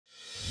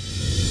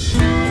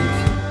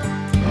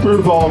We're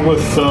involved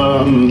with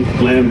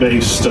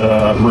land-based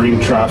marine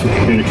traffic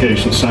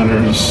communication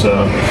centers,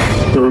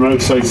 the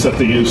remote sites that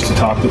they use to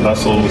talk to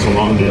vessels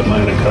along the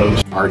Atlantic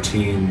coast. Our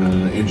team,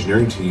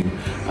 engineering team,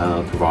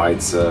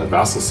 provides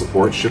vessel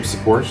support, ship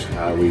support.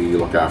 We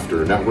look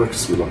after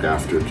networks, we look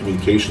after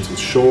communications with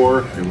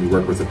shore, and we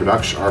work with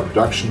our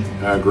production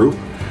group.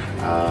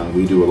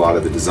 We do a lot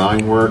of the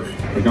design work.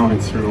 We're going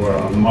through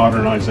a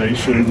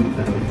modernization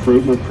and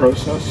improvement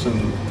process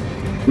and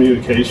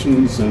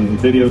communications and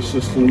video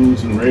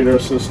systems and radar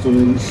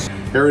systems.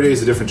 Every day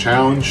is a different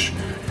challenge.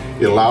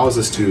 It allows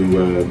us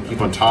to keep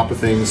on top of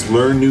things,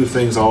 learn new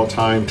things all the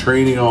time,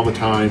 training all the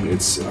time.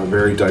 It's a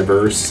very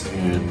diverse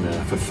and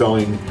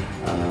fulfilling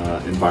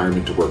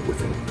environment to work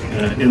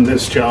within. In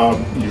this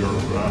job,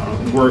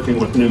 you're working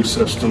with new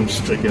systems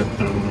to get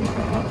them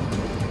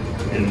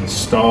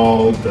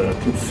installed,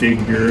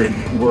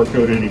 configured, work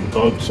out any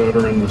bugs that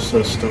are in the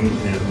system,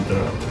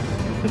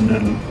 and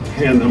then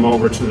hand them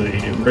over to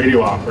the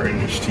radio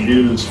operators to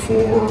use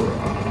for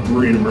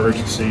marine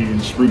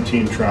emergencies,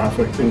 routine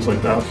traffic, things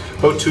like that.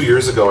 About 2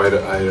 years ago, I had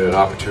an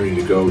opportunity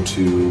to go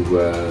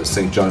to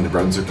St. John, New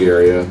Brunswick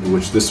area,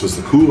 which this was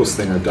the coolest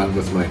thing I've done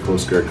with my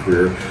Coast Guard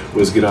career,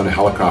 was get on a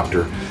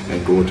helicopter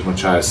and go to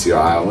Machiasia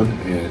Island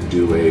and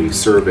do a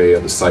survey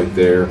of the site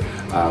there.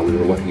 We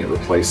were looking at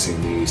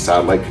replacing the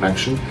satellite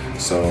connection,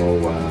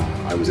 so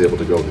I was able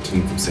to go with the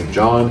team from St.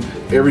 John.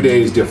 Every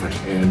day is different,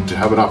 and to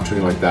have an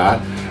opportunity like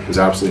that was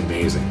absolutely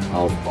amazing.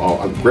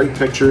 I'll great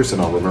pictures,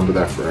 and I'll remember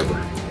that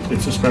forever.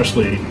 It's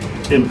especially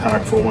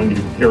impactful when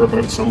you hear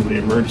about some of the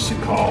emergency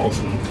calls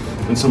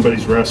and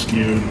somebody's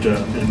rescued,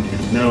 and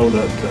you know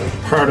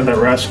that part of that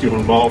rescue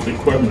involved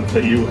equipment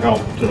that you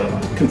helped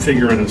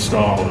configure and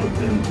install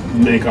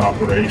and make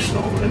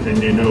operational,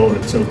 and you know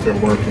it's out there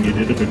working, you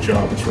did a good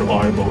job, it's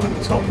reliable, and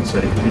it's helping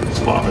save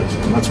people's lives,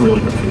 and that's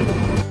really good for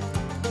you.